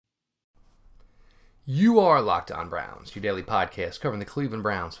You are Locked On Browns, your daily podcast covering the Cleveland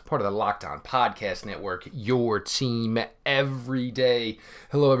Browns, part of the Locked On Podcast Network, your team every day.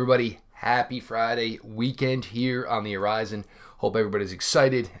 Hello, everybody. Happy Friday. Weekend here on the horizon. Hope everybody's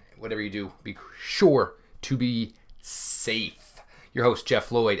excited. Whatever you do, be sure to be safe. Your host,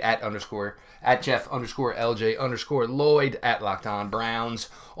 Jeff Lloyd, at Jeff_LJ_Lloyd, at Locked On Browns,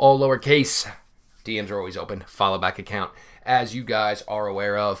 all lowercase. DMs are always open. Follow back account, as you guys are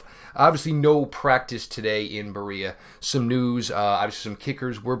aware of. Obviously, no practice today in Berea. Some news, obviously some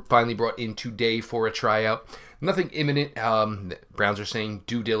kickers were finally brought in today for a tryout. Nothing imminent. Browns are saying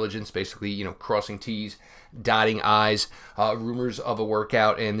due diligence, basically, crossing T's, dotting I's. Rumors of a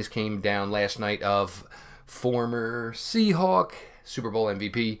workout, and this came down last night of former Seahawk, Super Bowl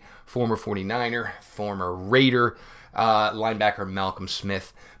MVP, former 49er, former Raider, linebacker Malcolm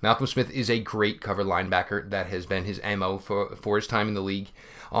Smith. Malcolm Smith is a great cover linebacker. That has been his MO for his time in the league.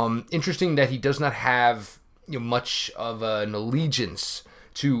 Interesting that he does not have much of an allegiance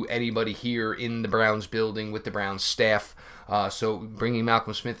to anybody here in the Browns building with the Browns staff. So bringing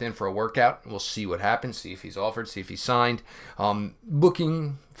Malcolm Smith in for a workout, we'll see what happens, see if he's offered, see if he's signed.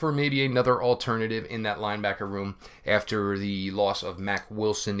 Looking for maybe another alternative in that linebacker room after the loss of Mack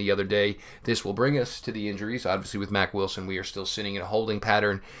Wilson the other day. This will bring us to the injuries. Obviously, with Mack Wilson, we are still sitting in a holding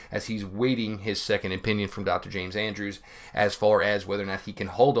pattern as he's waiting his second opinion from Dr. James Andrews as far as whether or not he can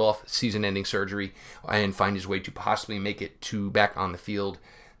hold off season-ending surgery and find his way to possibly make it to back on the field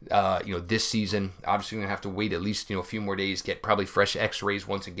this season. Obviously, we're going to have to wait at least, a few more days, get probably fresh x-rays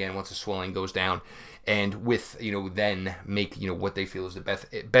once again, once the swelling goes down, and with, then make, what they feel is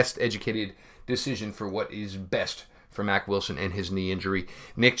the best educated decision for what is best for Mack Wilson and his knee injury.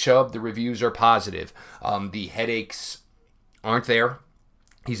 Nick Chubb, the reviews are positive. The headaches aren't there.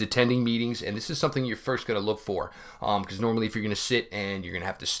 He's attending meetings, and this is something you're first going to look for, because normally if you're going to sit and you're going to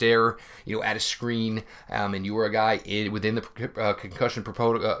have to stare, at a screen, and you are a guy within the concussion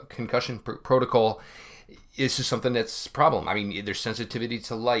protocol, this is something that's a problem. I mean, there's sensitivity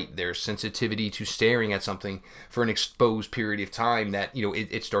to light, there's sensitivity to staring at something for an exposed period of time that,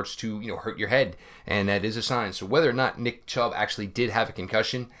 it starts to, hurt your head, and that is a sign. So whether or not Nick Chubb actually did have a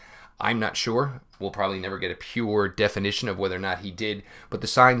concussion, I'm not sure. We'll probably never get a pure definition of whether or not he did, but the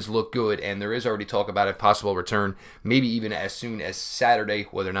signs look good, and there is already talk about a possible return, maybe even as soon as Saturday.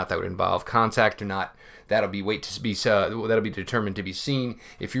 Whether or not that would involve contact or not, that'll be determined to be seen.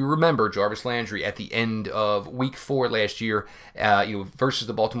 If you remember, Jarvis Landry at the end of Week 4 last year, versus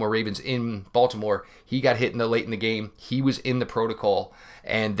the Baltimore Ravens in Baltimore, he got hit late in the game. He was in the protocol,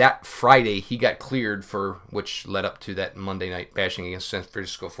 and that Friday he got cleared for, which led up to that Monday night bashing against San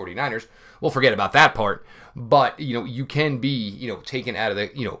Francisco 49ers. We'll forget about that part, but you can be taken out of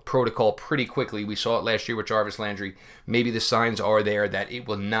the protocol pretty quickly. We saw it last year with Jarvis Landry. Maybe the signs are there that it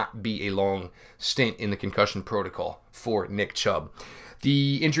will not be a long stint in the concussion protocol for Nick Chubb.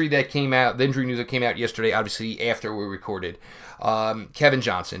 The injury news that came out yesterday, obviously after we recorded, Kevin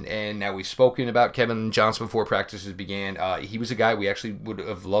Johnson. And now we've spoken about Kevin Johnson before practices began. He was a guy we actually would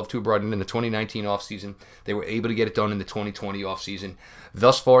have loved to have brought in the 2019 offseason. They were able to get it done in the 2020 offseason.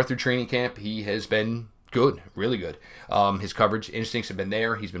 Thus far through training camp, he has been good, really good. His coverage instincts have been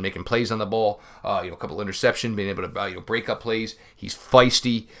there. He's been making plays on the ball. A couple interceptions, being able to break up plays. He's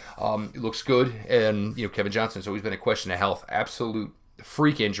feisty. Looks good. And Kevin Johnson's always been a question of health. Absolute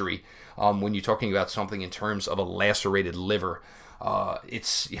freak injury. When you're talking about something in terms of a lacerated liver,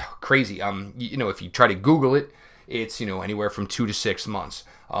 it's crazy. If you try to Google it, it's anywhere from 2 to 6 months.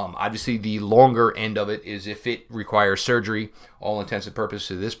 Obviously, the longer end of it is if it requires surgery. All intents and purposes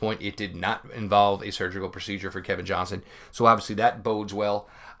to this point, it did not involve a surgical procedure for Kevin Johnson. So obviously that bodes well.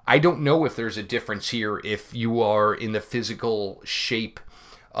 I don't know if there's a difference here if you are in the physical shape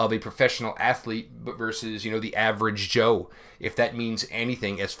of a professional athlete versus the average Joe, if that means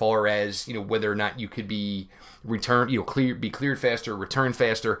anything as far as whether or not you could be cleared faster, return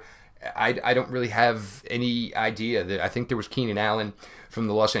faster. I don't really have any idea. I think there was Keenan Allen from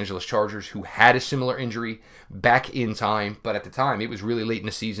the Los Angeles Chargers who had a similar injury back in time, but at the time it was really late in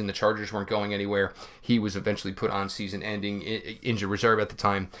the season. The Chargers weren't going anywhere. He was eventually put on season-ending injured reserve at the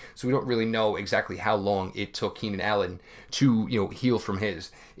time, so we don't really know exactly how long it took Keenan Allen to heal from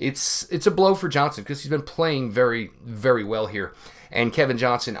his. It's a blow for Johnson because he's been playing very, very well here. And Kevin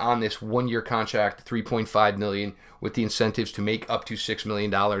Johnson on this one-year contract, $3.5 million, with the incentives to make up to $6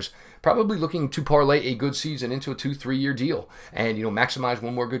 million. Probably looking to parlay a good season into a 2-3-year deal and, maximize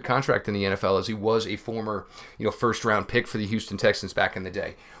one more good contract in the NFL, as he was a former, first-round pick for the Houston Texans back in the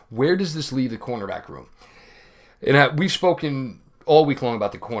day. Where does this leave the cornerback room? And we've spoken all week long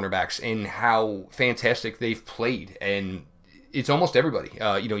about the cornerbacks and how fantastic they've played. And it's almost everybody.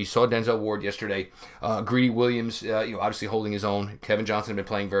 You saw Denzel Ward yesterday. Greedy Williams, obviously holding his own. Kevin Johnson has been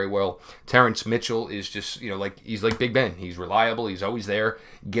playing very well. Terrence Mitchell is just, he's like Big Ben. He's reliable. He's always there.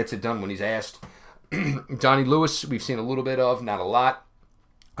 Gets it done when he's asked. Donnie Lewis, we've seen a little bit of, not a lot.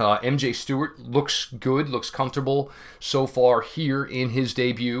 MJ Stewart looks good, looks comfortable so far here in his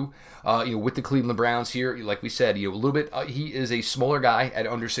debut. With the Cleveland Browns here, like we said, a little bit. He is a smaller guy at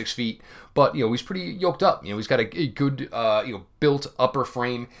under 6 feet, but he's pretty yoked up. He's got a good, built upper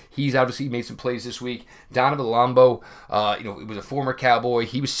frame. He's obviously made some plays this week. Donovan Lombo, it was a former Cowboy.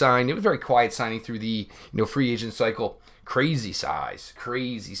 He was signed. It was a very quiet signing through the free agent cycle. Crazy size.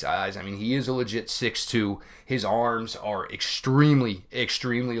 I mean, he is a legit 6'2". His arms are extremely,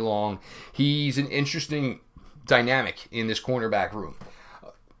 extremely long. He's an interesting dynamic in this cornerback room.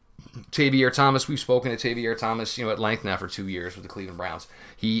 Tavierre Thomas, we've spoken to Tavierre Thomas, at length now for 2 years with the Cleveland Browns.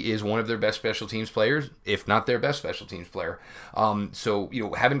 He is one of their best special teams players, if not their best special teams player.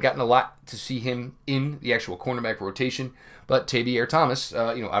 Haven't gotten a lot to see him in the actual cornerback rotation, but Tavierre Thomas,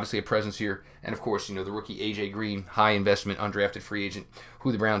 obviously a presence here. And of course, the rookie A.J. Green, high investment, undrafted free agent,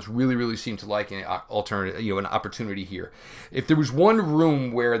 who the Browns really, really seem to like an alternative, an opportunity here. If there was one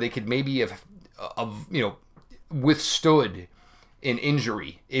room where they could maybe have withstood an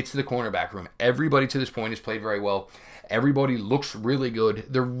injury, it's the cornerback room. Everybody to this point has played very well. Everybody looks really good.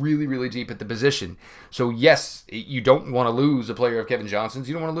 They're really, really deep at the position. So yes, you don't want to lose a player of Kevin Johnson's.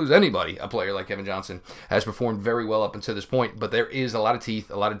 You don't want to lose anybody. A player like Kevin Johnson has performed very well up until this point, but there is a lot of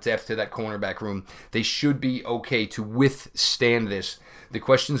teeth, a lot of depth to that cornerback room. They should be okay to withstand this. The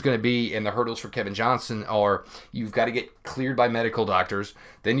question is going to be, and the hurdles for Kevin Johnson are, you've got to get cleared by medical doctors.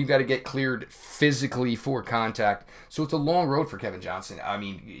 Then you've got to get cleared physically for contact. So it's a long road for Kevin Johnson. I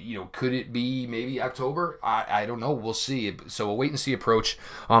mean, could it be maybe October? I don't know. We'll see. So a wait-and-see approach.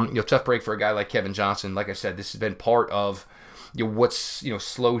 Tough break for a guy like Kevin Johnson. Like I said, this has been part of what's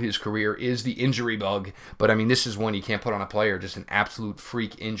slowed his career is the injury bug. But I mean, this is one you can't put on a player, just an absolute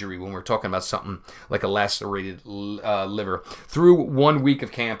freak injury when we're talking about something like a lacerated liver. Through 1 week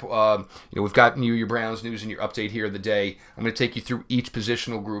of camp, we've got your Browns news and your update here of the day. I'm going to take you through each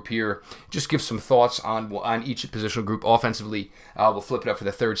positional group here, just give some thoughts on each positional group offensively. We'll flip it up for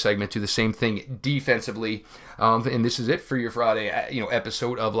the third segment, do the same thing defensively. And this is it for your Friday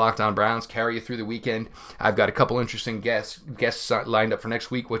episode of Locked On Browns. Carry you through the weekend. I've got a couple interesting guests lined up for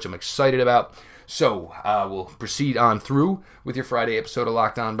next week, which I'm excited about. So we'll proceed on through with your Friday episode of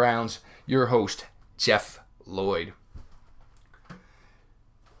Locked On Browns. Your host, Jeff Lloyd.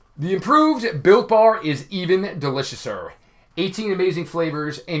 The improved Built Bar is even deliciouser. 18 amazing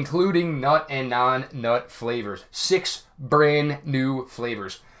flavors, including nut and non-nut flavors. 6 brand new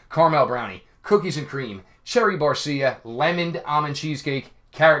flavors. Caramel brownie, cookies and cream, cherry barcia, lemon almond cheesecake,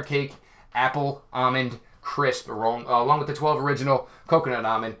 carrot cake, apple almond crisp, along with the 12 original, coconut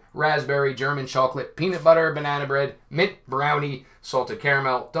almond, raspberry, German chocolate, peanut butter, banana bread, mint brownie, salted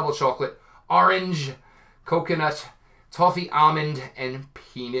caramel, double chocolate, orange, coconut, toffee almond, and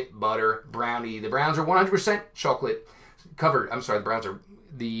peanut butter brownie. The Browns are 100% chocolate covered.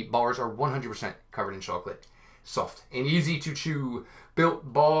 The bars are 100% covered in chocolate. Soft and easy to chew.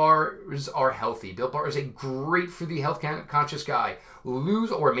 Built Bars are healthy. Built Bar is a great for the health conscious guy.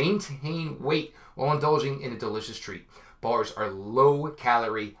 Lose or maintain weight while indulging in a delicious treat. Bars are low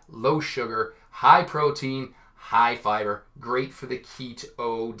calorie, low sugar, high protein, high fiber. Great for the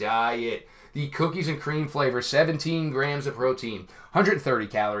keto diet. The cookies and cream flavor, 17 grams of protein, 130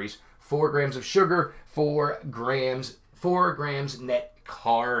 calories, 4 grams of sugar, 4 grams net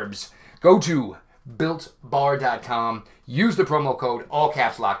carbs. Go to BuiltBar.com. Use the promo code, all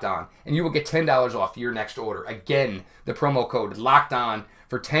caps Locked On, and you will get $10 off your next order. Again, the promo code Locked On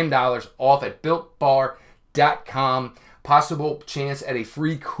for $10 off at BuiltBar.com. Possible chance at a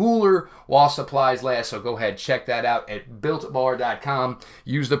free cooler while supplies last. So go ahead, check that out at BuiltBar.com.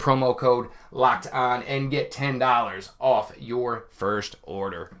 Use the promo code Locked On and get $10 off your first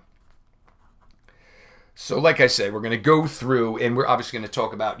order. So like I said, we're going to go through, and we're obviously going to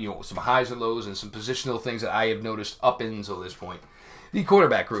talk about some highs and lows and some positional things that I have noticed up until this point. The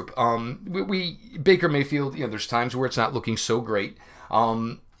quarterback group, Baker Mayfield, there's times where it's not looking so great,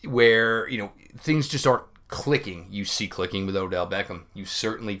 where things just aren't clicking. You see clicking with Odell Beckham. You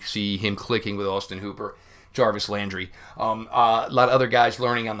certainly see him clicking with Austin Hooper, Jarvis Landry. A lot of other guys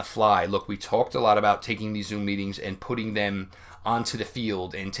learning on the fly. Look, we talked a lot about taking these Zoom meetings and putting them onto the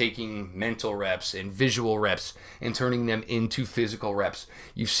field and taking mental reps and visual reps and turning them into physical reps.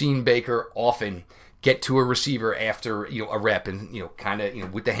 You've seen Baker often get to a receiver after a rep and kind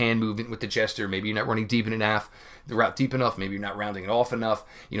of with the hand movement, with the gesture. Maybe you're not running deep in enough, the route deep enough, maybe you're not rounding it off enough,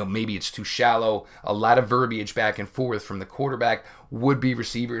 maybe it's too shallow. A lot of verbiage back and forth from the quarterback, would-be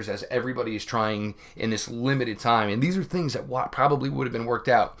receivers, as everybody is trying in this limited time. And these are things that probably would have been worked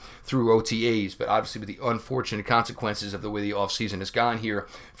out through OTAs, but obviously with the unfortunate consequences of the way the offseason has gone here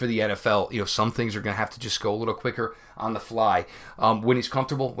for the NFL, some things are going to have to just go a little quicker on the fly. When he's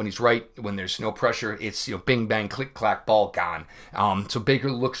comfortable, when he's right, when there's no pressure, it's bing, bang, click, clack, ball, gone. So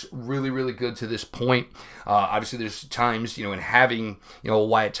Baker looks really, really good to this point. Obviously, there's times, in having,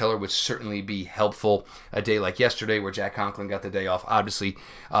 Wyatt Teller would certainly be helpful. A day like yesterday where Jack Conklin got the day off. Obviously,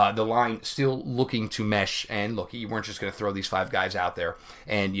 the line still looking to mesh. And look, you weren't just going to throw these 5 guys out there,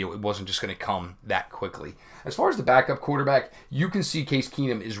 and it wasn't just going to come that quickly. As far as the backup quarterback, you can see Case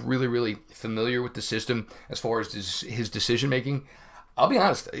Keenum is really, really familiar with the system as far as his decision making. I'll be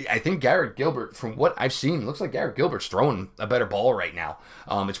honest, I think Garrett Gilbert, from what I've seen, looks like Garrett Gilbert's throwing a better ball right now.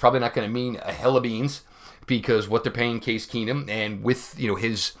 It's probably not going to mean a hell of beans because what they're paying Case Keenum, and with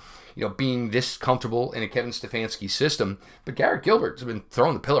his being this comfortable in a Kevin Stefanski system, but Garrett Gilbert's been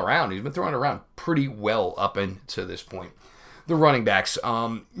throwing the pill around. He's been throwing it around pretty well up until this point. The running backs.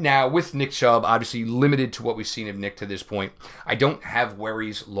 Now, with Nick Chubb, obviously limited to what we've seen of Nick to this point, I don't have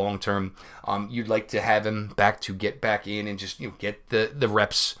worries long-term. You'd like to have him back to get back in and just get the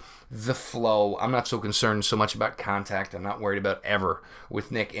reps, the flow. I'm not so concerned so much about contact. I'm not worried about ever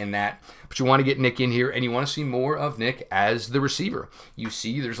with Nick in that. But you want to get Nick in here, and you want to see more of Nick as the receiver. You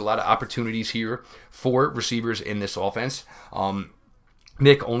see there's a lot of opportunities here for receivers in this offense.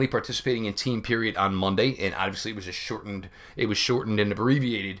 Nick only participating in team period on Monday, and obviously it was shortened and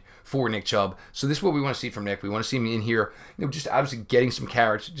abbreviated for Nick Chubb. So this is what we want to see from Nick. We want to see him in here, just obviously getting some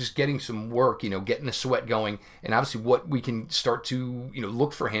carrots, just getting some work, getting the sweat going, and obviously what we can start to,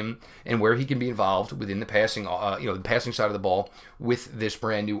 look for him and where he can be involved within the passing, the passing side of the ball with this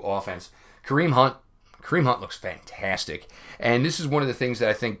brand new offense. Kareem Hunt looks fantastic, and this is one of the things that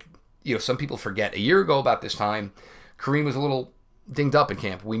I think, some people forget. A year ago about this time, Kareem was a little dinged up in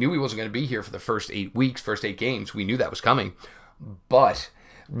camp. We knew he wasn't going to be here for the first 8 weeks, first 8 games. We knew that was coming. But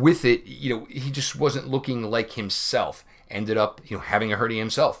with it, he just wasn't looking like himself. Ended up, having a hurting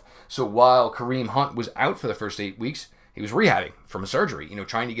himself. So while Kareem Hunt was out for the first 8 weeks, he was rehabbing from a surgery,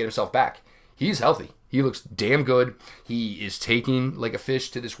 trying to get himself back. He's healthy. He looks damn good. He is taking like a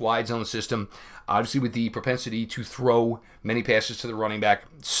fish to this wide zone system. Obviously, with the propensity to throw many passes to the running back,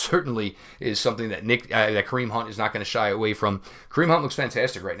 certainly is something that that Kareem Hunt is not going to shy away from. Kareem Hunt looks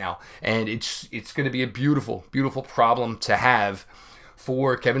fantastic right now, and it's going to be a beautiful, beautiful problem to have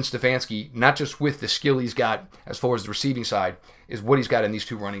for Kevin Stefanski, not just with the skill he's got as far as the receiving side, is what he's got in these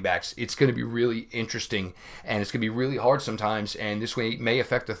 2 running backs. It's going to be really interesting, and it's going to be really hard sometimes, and this way may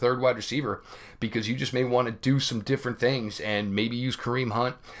affect the 3rd wide receiver because you just may want to do some different things and maybe use Kareem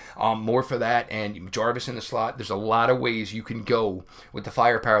Hunt more for that, and Jarvis in the slot. There's a lot of ways you can go with the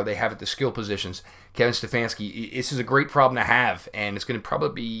firepower they have at the skill positions. Kevin Stefanski, this is a great problem to have, and it's going to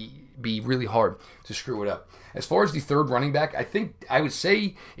probably be really hard to screw it up. As far as the 3rd running back, I would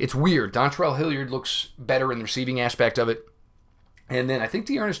say it's weird. Dontrell Hilliard looks better in the receiving aspect of it. And then I think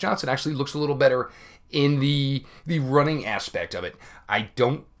D'Ernest Johnson actually looks a little better in the running aspect of it. I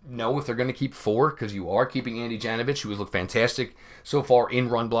don't know if they're going to keep 4 because you are keeping Andy Janovich, who has looked fantastic so far in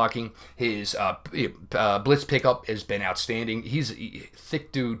run blocking. His blitz pickup has been outstanding. He's a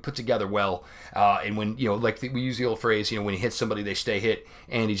thick dude, put together well. And when, we use the old phrase, when he hits somebody, they stay hit.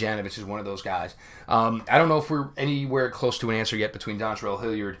 Andy Janovich is one of those guys. I don't know if we're anywhere close to an answer yet between Dontrell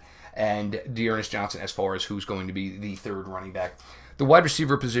Hilliard and D'Ernest Johnson as far as who's going to be the 3rd running back. The wide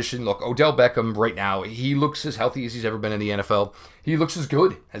receiver position, look, Odell Beckham right now, he looks as healthy as he's ever been in the NFL. He looks as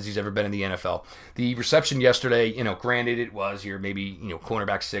good as he's ever been in the NFL. The reception yesterday, granted it was your maybe,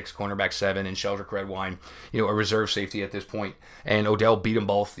 cornerback 6, cornerback 7, and Sheldrick Redwine, a reserve safety at this point. And Odell beat them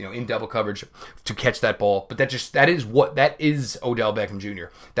both, in double coverage to catch that ball. But that is Odell Beckham Jr.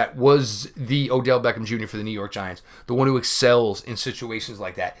 That was the Odell Beckham Jr. for the New York Giants, the one who excels in situations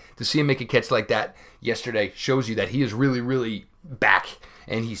like that. To see him make a catch like that yesterday shows you that he is really, really back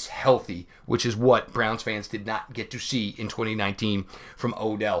and he's healthy, which is what Browns fans did not get to see in 2019 from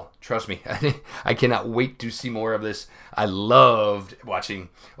Odell. Trust me, I cannot wait to see more of this. I loved watching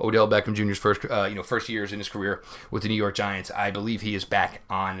Odell Beckham Jr.'s first years in his career with the New York Giants. I believe he is back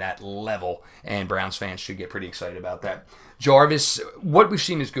on that level, and Browns fans should get pretty excited about that. Jarvis, what we've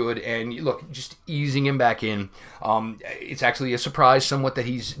seen is good, and look, just easing him back in. It's actually a surprise somewhat that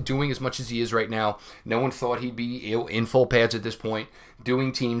he's doing as much as he is right now. No one thought he'd be in full pads at this point,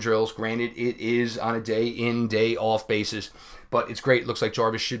 doing team drills. Granted, it is on a day in, day off basis, but it's great. It looks like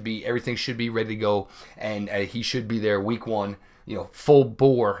Jarvis everything should be ready to go, and he should be there week one, full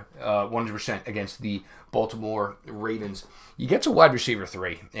bore, 100% against the Baltimore Ravens. You get to wide receiver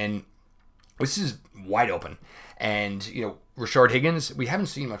 3, and this is wide open. And, Rashard Higgins, we haven't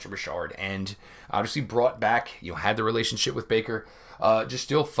seen much of Rashard, and obviously brought back, had the relationship with Baker, just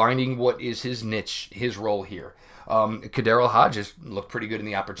still finding what is his niche, his role here. KhaDarel Hodges looked pretty good in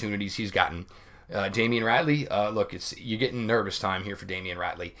the opportunities he's gotten. Damian Ratley, you're getting nervous time here for Damian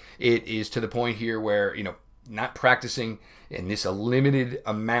Ratley. It is to the point here where, not practicing in this a limited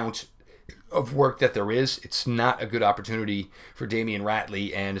amount of work that there is, it's not a good opportunity for Damian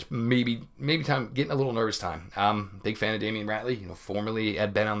Ratley, and it's maybe time getting a little nervous time. Big fan of Damian Ratley, formerly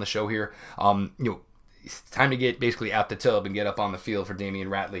had been on the show here. It's time to get basically out the tub and get up on the field for Damian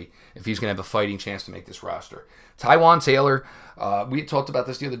Ratley if he's going to have a fighting chance to make this roster. Taywan Taylor, we talked about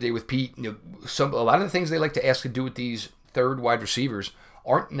this the other day with Pete. A lot of the things they like to ask to do with these third wide receivers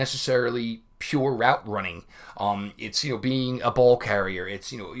aren't necessarily pure route running. It's being a ball carrier.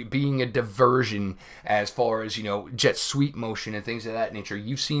 It's being a diversion as far as jet sweep motion and things of that nature.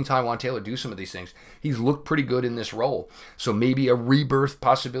 You've seen Taywan Taylor do some of these things. He's looked pretty good in this role. So maybe a rebirth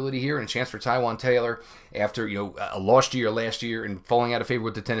possibility here and a chance for Taywan Taylor after a lost year last year and falling out of favor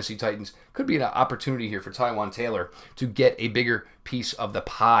with the Tennessee Titans. Could be an opportunity here for Taywan Taylor to get a bigger piece of the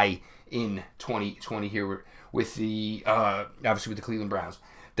pie in 2020 here with the obviously with the Cleveland Browns.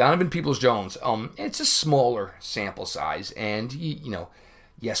 Donovan Peoples-Jones, it's a smaller sample size, and,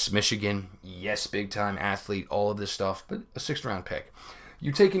 yes, Michigan, yes, big-time athlete, all of this stuff, but a 6th-round pick.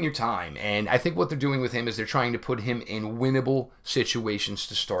 You're taking your time, and I think what they're doing with him is they're trying to put him in winnable situations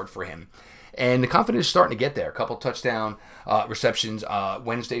to start for him. And the confidence is starting to get there. A couple touchdown receptions,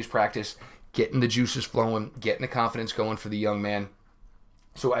 Wednesday's practice, getting the juices flowing, getting the confidence going for the young man.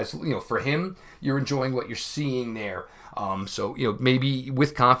 So as for him, you're enjoying what you're seeing there. Maybe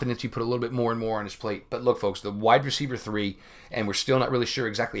with confidence you put a little bit more and more on his plate. But look, folks, the wide receiver 3, and we're still not really sure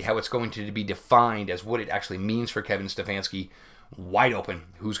exactly how it's going to be defined as what it actually means for Kevin Stefanski. Wide open.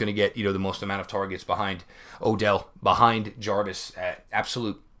 Who's going to get the most amount of targets behind Odell, behind Jarvis?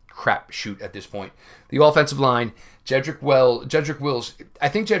 Absolute crap shoot at this point. The offensive line, Jedrick Wills. I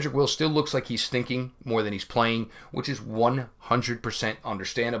think Jedrick Wills still looks like he's thinking more than he's playing, which is 100%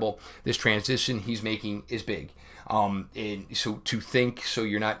 understandable. This transition he's making is big. And so to think so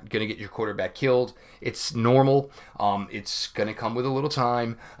you're not going to get your quarterback killed, it's normal. It's going to come with a little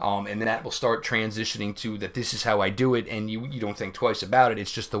time, and then that will start transitioning to that this is how I do it, and you don't think twice about it.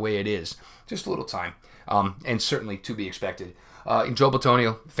 It's just the way it is. Just a little time, and certainly to be expected. And Joe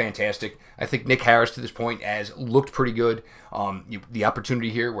Bitonio, fantastic. I think Nick Harris to this point has looked pretty good. The opportunity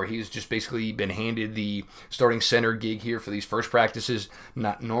here where he's just basically been handed the starting center gig here for these first practices,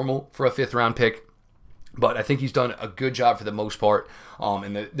 not normal for a 5th-round pick. But I think he's done a good job for the most part,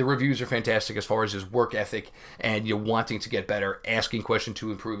 and the reviews are fantastic as far as his work ethic and wanting to get better, asking questions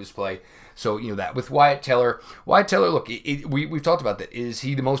to improve his play. So that with Wyatt Teller, look, we've talked about that. Is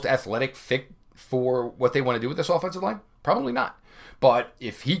he the most athletic fit for what they want to do with this offensive line? Probably not. But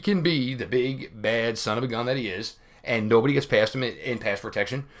if he can be the big bad son of a gun that he is, and nobody gets past him in pass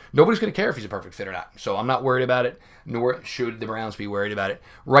protection, nobody's going to care if he's a perfect fit or not. So I'm not worried about it, nor should the Browns be worried about it.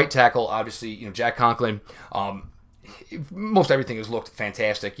 Right tackle, obviously, Jack Conklin. Most everything has looked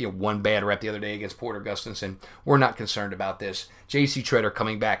fantastic. One bad rep the other day against Porter Gustafson. We're not concerned about this. J.C. Treader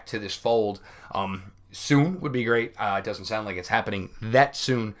coming back to this fold soon would be great. It doesn't sound like it's happening that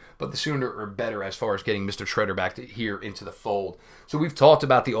soon, but the sooner or better as far as getting Mr. Treader back here into the fold. So we've talked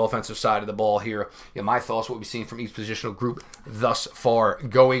about the offensive side of the ball here. My thoughts, what we've seen from each positional group thus far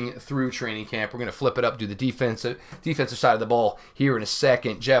going through training camp. We're going to flip it up, do the defensive side of the ball here in a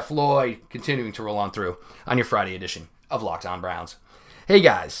second. Jeff Lloyd continuing to roll on through on your Friday edition of Locked On Browns. Hey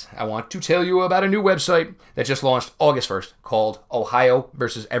guys, I want to tell you about a new website that just launched August 1st called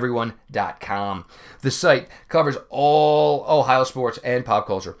OhioVersusEveryone.com. The site covers all Ohio sports and pop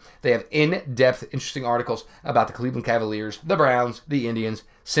culture. They have in-depth, interesting articles about the Cleveland Cavaliers, the Browns, the Indians,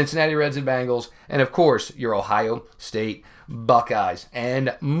 Cincinnati Reds and Bengals, and of course, your Ohio State Buckeyes,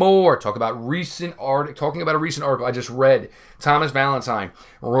 and more. Talking about a recent article I just read. Thomas Valentine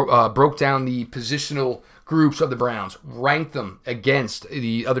broke down the positional groups of the Browns, ranked them against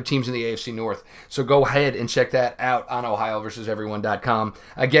the other teams in the AFC North. So go ahead and check that out on OhioVersusEveryone.com.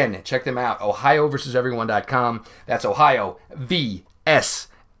 Again, check them out, OhioVersusEveryone.com. That's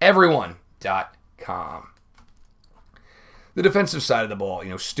OhioVSEveryone.com. The defensive side of the ball,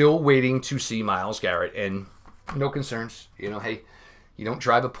 still waiting to see Myles Garrett, and no concerns. Hey, you don't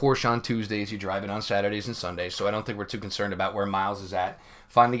drive a Porsche on Tuesdays, you drive it on Saturdays and Sundays, so I don't think we're too concerned about where Myles is at.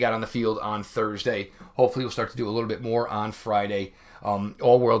 Finally got on the field on Thursday. Hopefully we'll start to do a little bit more on Friday.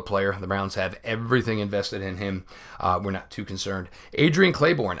 All-world player. The Browns have everything invested in him. We're not too concerned. Adrian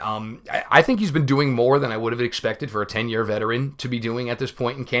Claiborne. I think he's been doing more than I would have expected for a 10-year veteran to be doing at this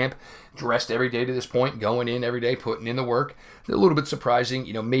point in camp. Dressed every day to this point, going in every day, putting in the work. A little bit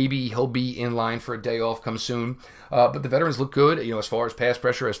surprising. Maybe he'll be in line for a day off come soon. But the veterans look good, as far as pass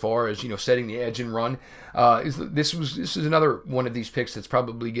pressure, as far as, setting the edge and run. This is another one of these picks that's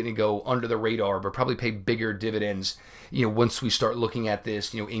probably going to go under the radar, but probably pay bigger dividends, once we start looking at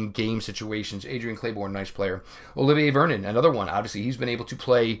this, in game situations. Adrian Claiborne, nice player. Olivier Vernon, another one. Obviously, he's been able to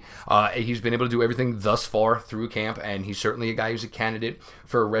play. He's been able to do everything thus far through camp, and he's certainly a guy who's a candidate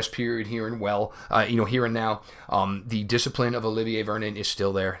for a rest period here and here and now. The discipline of Olivier Vernon is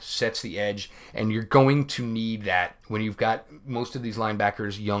still there, sets the edge, and you're going to need that when you've got most of these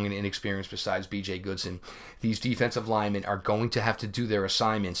linebackers young and inexperienced besides B.J. Goodson. These defensive linemen are going to have to do their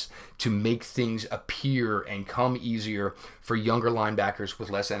assignments to make things appear and come easier for younger linebackers with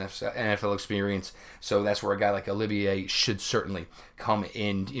less NFL experience. So that's where a guy like Olivier should certainly come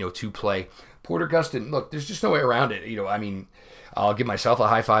in, to play. Porter Gustin, look, there's just no way around it. I'll give myself a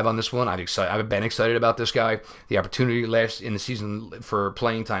high five on this one. I've been excited about this guy. The opportunity in the season for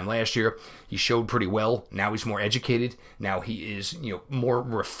playing time last year, he showed pretty well. Now he's more educated. Now he is, more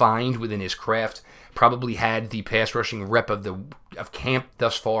refined within his craft. Probably had the pass rushing rep of camp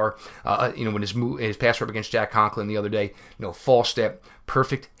thus far. When his pass rep against Jack Conklin the other day, false step,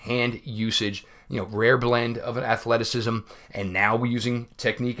 perfect hand usage. Rare blend of an athleticism, and now we're using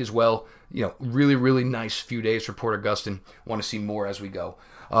technique as well. Really, really nice few days for Porter Gustin. Want to see more as we go.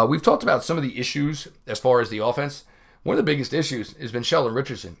 We've talked about some of the issues as far as the offense. One of the biggest issues has been Sheldon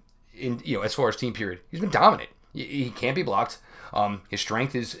Richardson. As far as team period, he's been dominant. He can't be blocked. His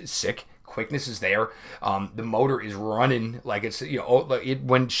strength is sick. Quickness is there. The motor is running like it's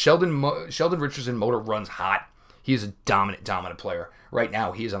when Sheldon Richardson motor runs hot. He is a dominant player. Right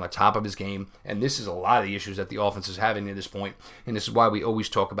now, he is on the top of his game, and this is a lot of the issues that the offense is having at this point, and this is why we always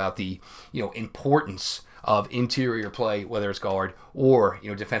talk about the importance of interior play, whether it's guard or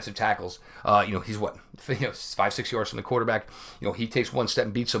defensive tackles. He's 5-6 yards from the quarterback. He takes one step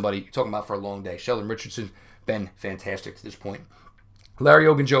and beats somebody. You're talking about for a long day. Sheldon Richardson been fantastic to this point. Larry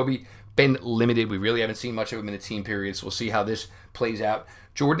Ogunjobi been limited. We really haven't seen much of him in the team period, so we'll see how this plays out.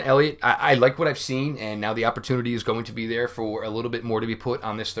 Jordan Elliott, I like what I've seen, and now the opportunity is going to be there for a little bit more to be put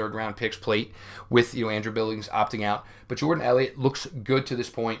on this third-round picks plate with Andrew Billings opting out. But Jordan Elliott looks good to this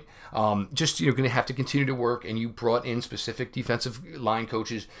point. Going to have to continue to work, and you brought in specific defensive line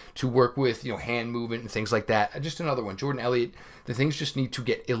coaches to work with hand movement and things like that. Just another one. Jordan Elliott, the things just need to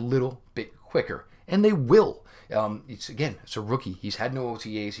get a little bit quicker, and they will. It's a rookie. He's had no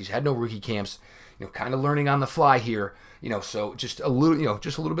OTAs. He's had no rookie camps. Kind of learning on the fly here. So just a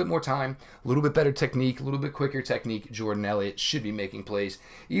little bit more time, a little bit better technique, a little bit quicker technique. Jordan Elliott should be making plays.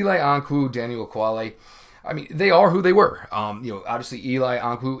 Eli Ankou, Daniel Quale, they are who they were. Obviously Eli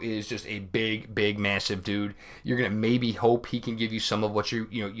Ankou is just a big, massive dude. You're gonna maybe hope he can give you some of what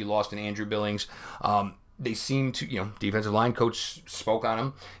you lost in Andrew Billings. They seem to, defensive line coach spoke on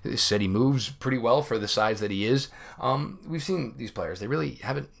him. He said he moves pretty well for the size that he is. We've seen these players. They really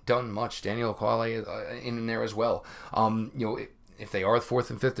haven't done much. Daniel Quale in there as well. If they are the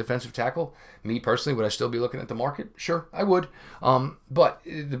fourth and fifth defensive tackle, me personally, would I still be looking at the market? Sure, I would. But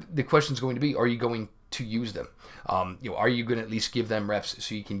the question is going to be, are you going to use them? Are you going to at least give them reps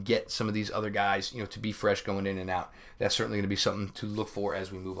so you can get some of these other guys, to be fresh going in and out? That's certainly going to be something to look for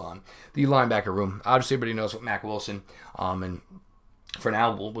as we move on. The linebacker room, obviously everybody knows what Mack Wilson, and for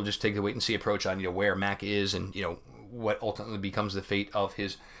now we'll just take the wait and see approach on where Mack is and what ultimately becomes the fate of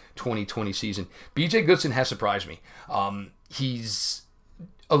his 2020 season. B.J. Goodson has surprised me. He's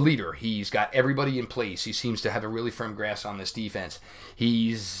a leader. He's got everybody in place. He seems to have a really firm grasp on this defense.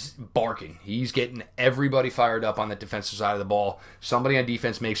 He's barking. He's getting everybody fired up on the defensive side of the ball. Somebody on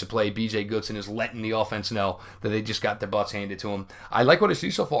defense makes a play. B.J. Goodson is letting the offense know that they just got their butts handed to them. I like what I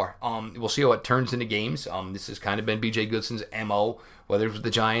see so far. We'll see how it turns into games. This has kind of been B.J. Goodson's MO, whether it's with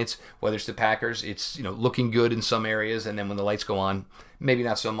the Giants, whether it's the Packers. It's looking good in some areas, and then when the lights go on, maybe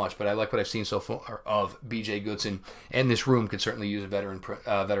not so much. But I like what I've seen so far of B.J. Goodson, and this room could certainly use a veteran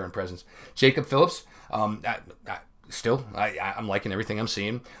presence. Jacob Phillips, I'm liking everything I'm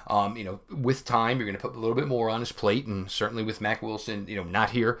seeing. With time, you're going to put a little bit more on his plate, and certainly with Mack Wilson, not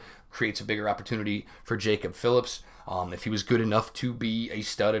here, creates a bigger opportunity for Jacob Phillips. If he was good enough to be a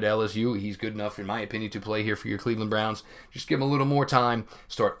stud at LSU, he's good enough, in my opinion, to play here for your Cleveland Browns. Just give him a little more time.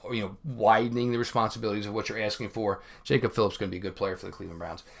 Start, widening the responsibilities of what you're asking for. Jacob Phillips is going to be a good player for the Cleveland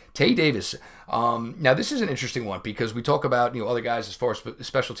Browns. Tae Davis. Now, this is an interesting one because we talk about other guys as far as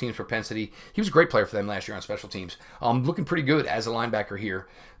special teams propensity. He was a great player for them last year on special teams. Looking pretty good as a linebacker here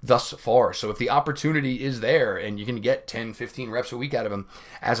thus far. So if the opportunity is there and you can get 10, 15 reps a week out of him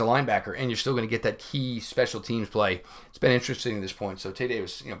as a linebacker and you're still going to get that key special teams play, it's been interesting at this point. So Tae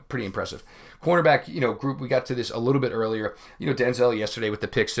Davis, pretty impressive. Cornerback, group, we got to this a little bit earlier. Denzel yesterday with the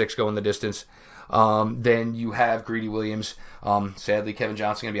pick six going the distance. Then you have Greedy Williams. Sadly, Kevin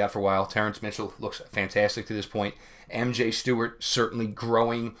Johnson going to be out for a while. Terrence Mitchell looks fantastic to this point. MJ Stewart certainly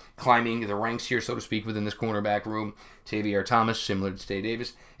growing, climbing the ranks here, so to speak, within this cornerback room. Tavier Thomas, similar to Tae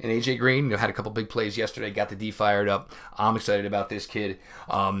Davis. And AJ Green, had a couple big plays yesterday, got the D fired up. I'm excited about this kid.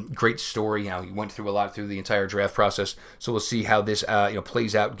 Great story. He went through a lot through the entire draft process. So we'll see how this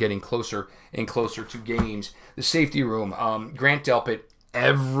plays out, getting closer and closer to games. The safety room, Grant Delpit,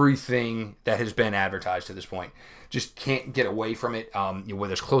 everything that has been advertised to this point. Just can't get away from it.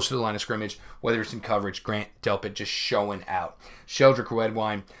 Whether it's close to the line of scrimmage, whether it's in coverage, Grant Delpit just showing out. Sheldrick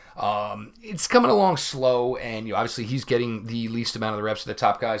Redwine, it's coming along slow, and obviously he's getting the least amount of the reps. The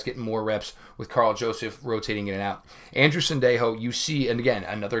top guys getting more reps with Carl Joseph rotating in and out. Andrew Sendejo, you see, and again,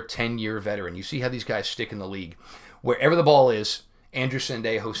 another 10-year veteran. You see how these guys stick in the league. Wherever the ball is, Andrew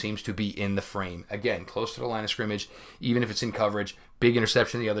Sendejo seems to be in the frame. Again, close to the line of scrimmage, even if it's in coverage. Big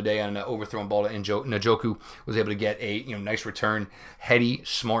interception the other day on an overthrown ball to Njoku. Was able to get a nice return. Heady,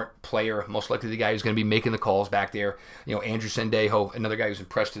 smart player. Most likely the guy who's going to be making the calls back there. Andrew Sendejo, another guy who's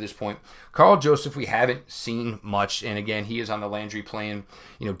impressed to this point. Carl Joseph, we haven't seen much. And again, he is on the Landry plan,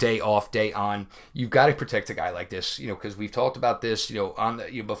 day off, day on. You've got to protect a guy like this, because we've talked about this,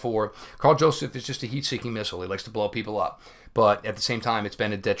 before. Carl Joseph is just a heat-seeking missile. He likes to blow people up. But at the same time, it's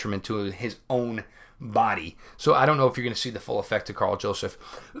been a detriment to his own body. So I don't know if you're going to see the full effect of Carl Joseph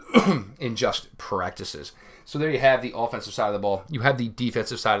in just practices. So there you have the offensive side of the ball. You have the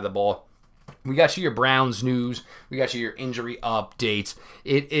defensive side of the ball. We got you your Browns news. We got you your injury updates.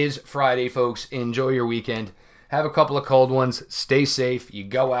 It is Friday, folks. Enjoy your weekend. Have a couple of cold ones. Stay safe. You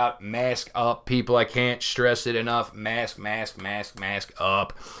go out, mask up, people. I can't stress it enough. Mask, mask, mask, mask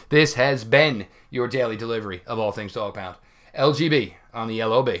up. This has been your daily delivery of all things Dog Pound. LGB on the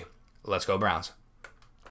LOB. Let's go Browns.